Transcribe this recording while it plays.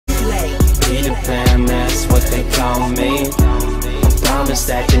fam, that's what they call me. I promise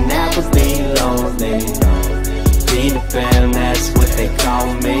that you'll never be lonely. Peter Pan, that's what they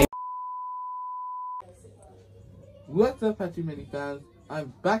call me. What's up, Patrick Mini fans?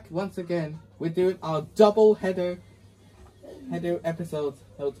 I'm back once again. We're doing our double header episodes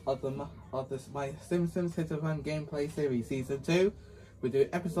of this my Simpsons Hit and Run gameplay series season 2. We're doing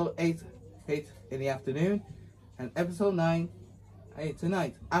episode 8 in the afternoon and episode 9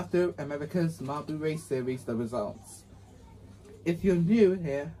 tonight after America's Marble Race series the results. If you're new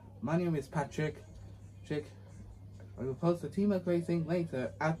here, my name is Patrick. I will post the teamwork racing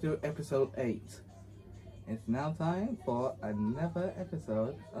later after episode 8. It's now time for another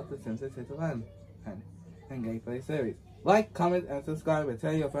episode of the Simpsons Hit and Run and gameplay series. Like, comment, and subscribe, and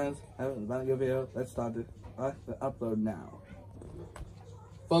tell your friends about your video. Let's start the upload now.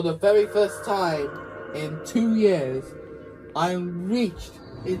 For the very first time in 2 years, I reached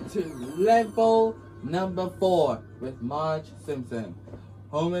into level number 4 with Marge Simpson.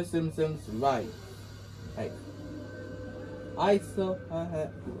 Homer Simpson's right. Hey, I saw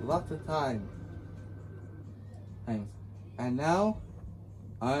her lots of time. And now,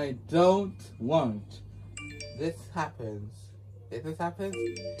 I don't want this happens. If this happens,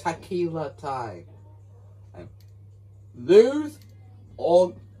 tequila time. Lose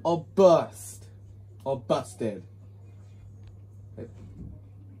or bust. Or busted.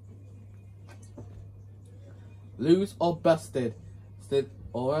 Lose or busted.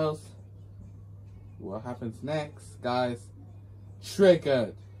 Or else, what happens next, guys?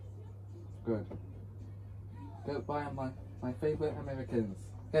 Triggered. Good. Goodbye, my favorite Americans.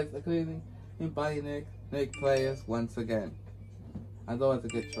 Guys, including by Nick players once again. I know it's a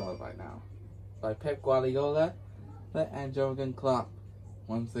good show right now. By Pep Guardiola and Jurgen Klopp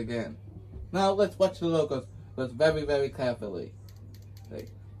once again. Now let's watch the logos, but very, very carefully. Okay.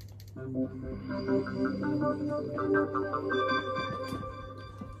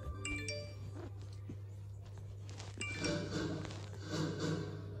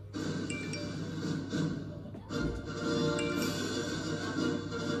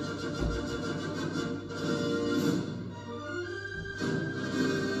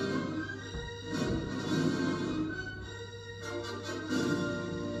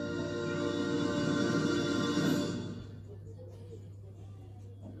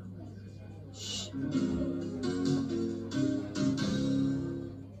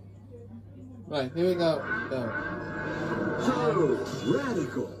 Right, here we go. Oh,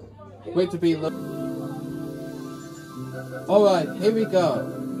 radical. Wait to be Alright, here we go.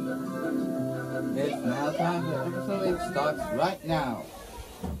 It's now time for episode 8 starts right now.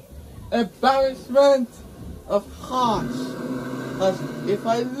 Embarrassment of heart. As if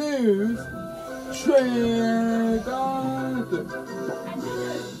I lose, triggered.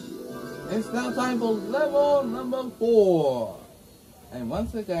 It's now time for level number 4. And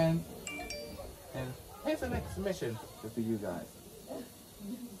once again, and here's the next mission for you guys.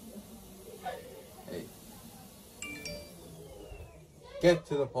 Hey. Get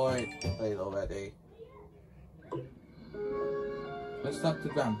to the point, played already. Let's talk to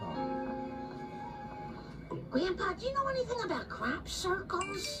Grandpa. Grandpa, do you know anything about crop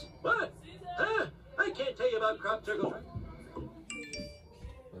circles? What? Huh? I can't tell you about crop circles.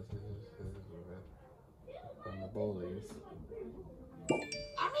 From the bullies.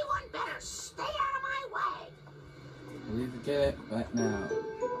 Everyone better stay out of my way. We need to get it right now.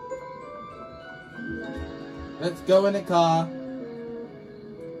 Let's go in the car.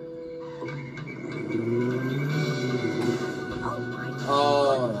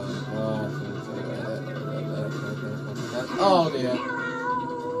 Oh dear.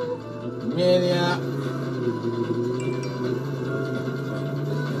 Maniac.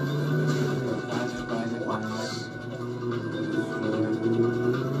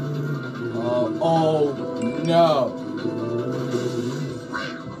 Oh no.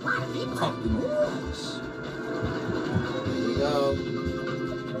 Here we go.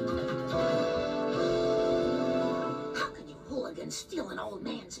 How could you hooligans steal an old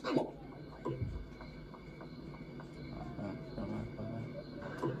man's pet?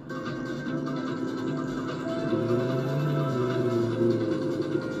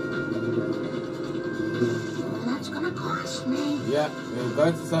 That's gonna cost me. Yeah, we're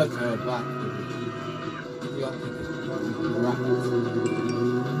going to search for black.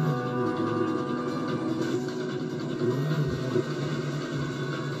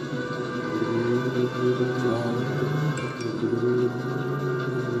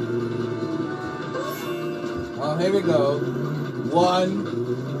 Oh, here we go.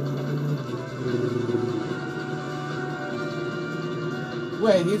 1.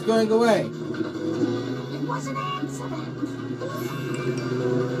 Wait, he's going away. was an accident.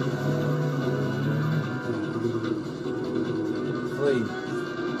 Please.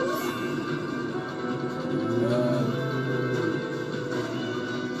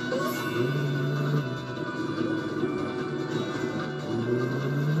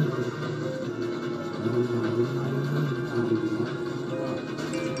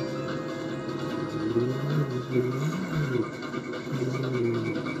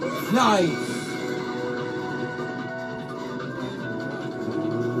 Nice!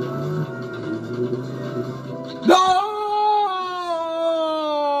 No!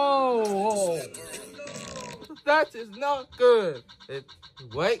 That is not good.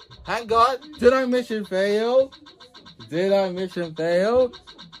 Wait, hang on. Did our mission fail? Did our mission fail?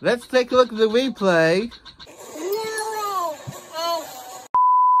 Let's take a look at the replay.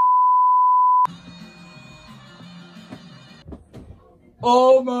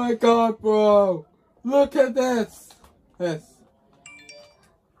 Oh my god, bro! Look at this! This.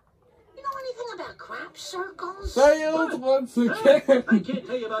 You know anything about crop circles? Failed once again! I can't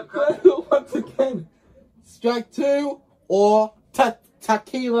tell you about crop. Failed once again! Strike 2 or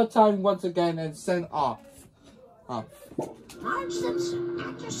tequila time once again and send off. Marge Simpson,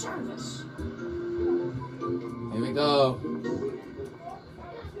 at your service. Here we go.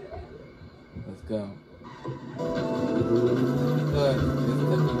 Let's go. Good. This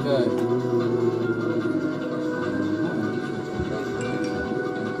could be good.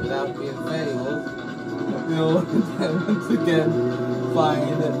 Without being failed, we'll once again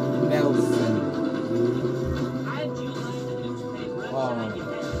find Nelson.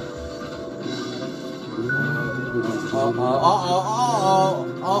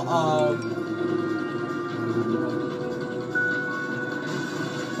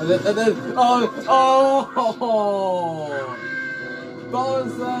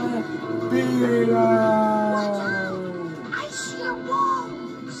 Bowser beer! I see your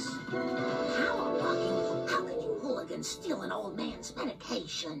wounds. How can you hooligans steal an old man's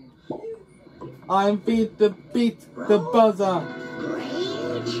medication? I'm beat the buzzer.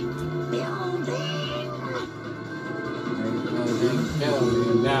 Rage building.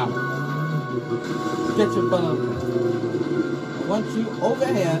 Now, get your butt up. I want you over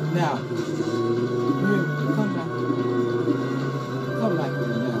here now. Come back. Come back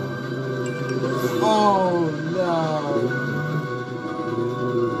here now. Oh no.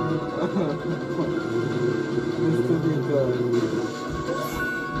 This could be good.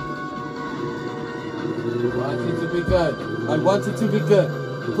 I want it to be good. I want it to be good.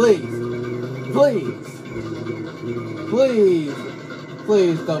 Please. Please. Please.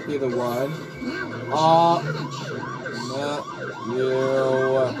 Please don't be the one. Not you.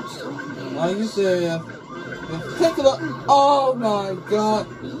 Are you serious? Take a look. Oh my god.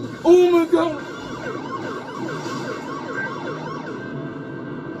 Oh my god.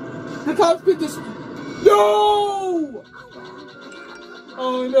 The cops been this. No!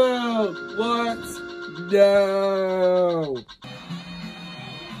 Oh no. What? No.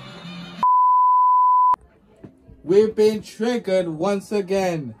 We've been triggered once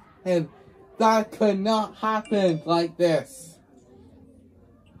again, and that could not happen like this.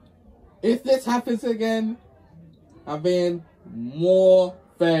 If this happens again, I'm being more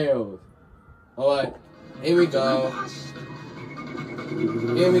failed. Alright, here we go.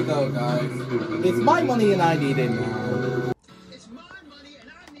 Here we go, guys. It's my money and I need it now. It's my money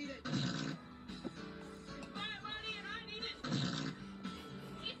and I need it.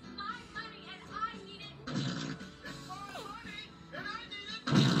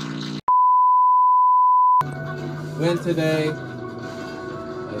 Win today.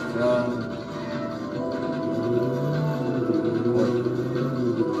 Let's go.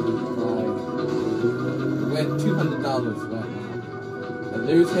 Win $200 right now. I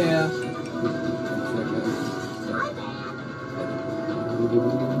lose here. Here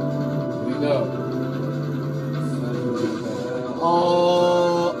we go.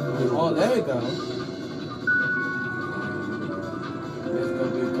 Oh, there we go. This is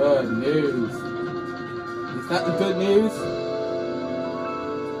gonna be good news. Is that the good news?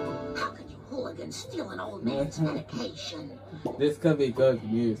 How could you hooligans steal an old man's medication? This could be good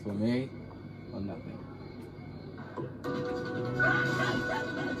news for me. Or nothing.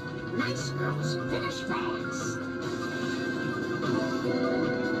 Nice girls finish fast.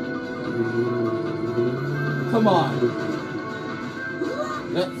 Come on.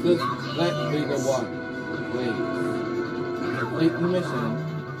 Let's be the one. Please. Complete the mission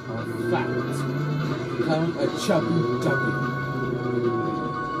of fact. Become a chubby ducky.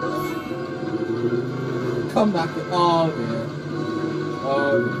 Come back to all there.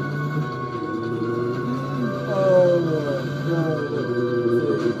 Oh,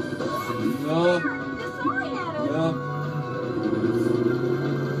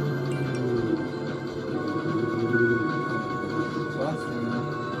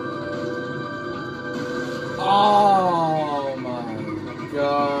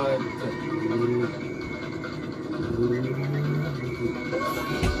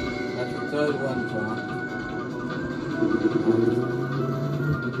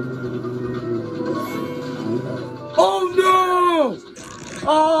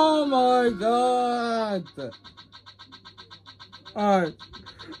 my god! Alright.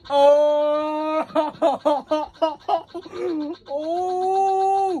 Oh!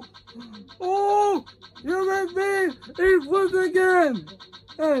 Oh! Oh! You made me eat food again!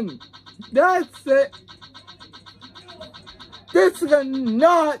 And that's it. This will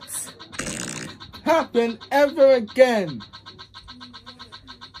not happen ever again.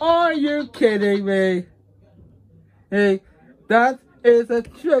 Are you kidding me? Hey, that is a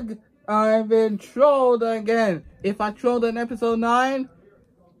trick. I've been trolled again. If I trolled in episode 9,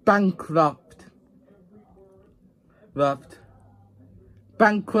 bankrupt.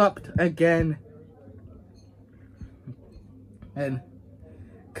 Bankrupt again. And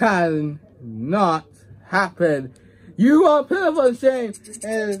cannot happen. You are pitiful shame.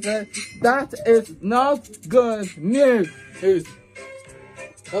 And that is not good news.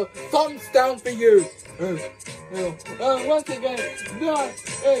 Thumbs down for you. Once again,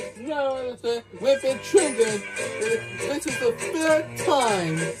 we've been triggered. This is the 3rd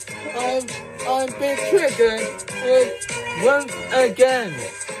time I'm been triggered once again.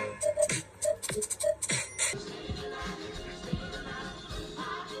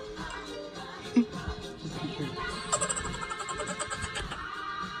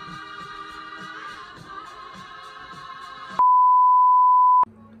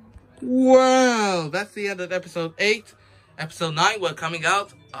 Well, that's the end of episode 8. Episode 9 will coming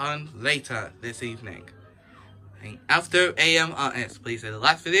out on later this evening. And after AMRS, please see the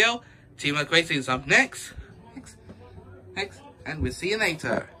last video. Team Crazy is up next. And we'll see you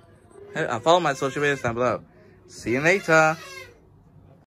later. And follow my social medias down below. See you later.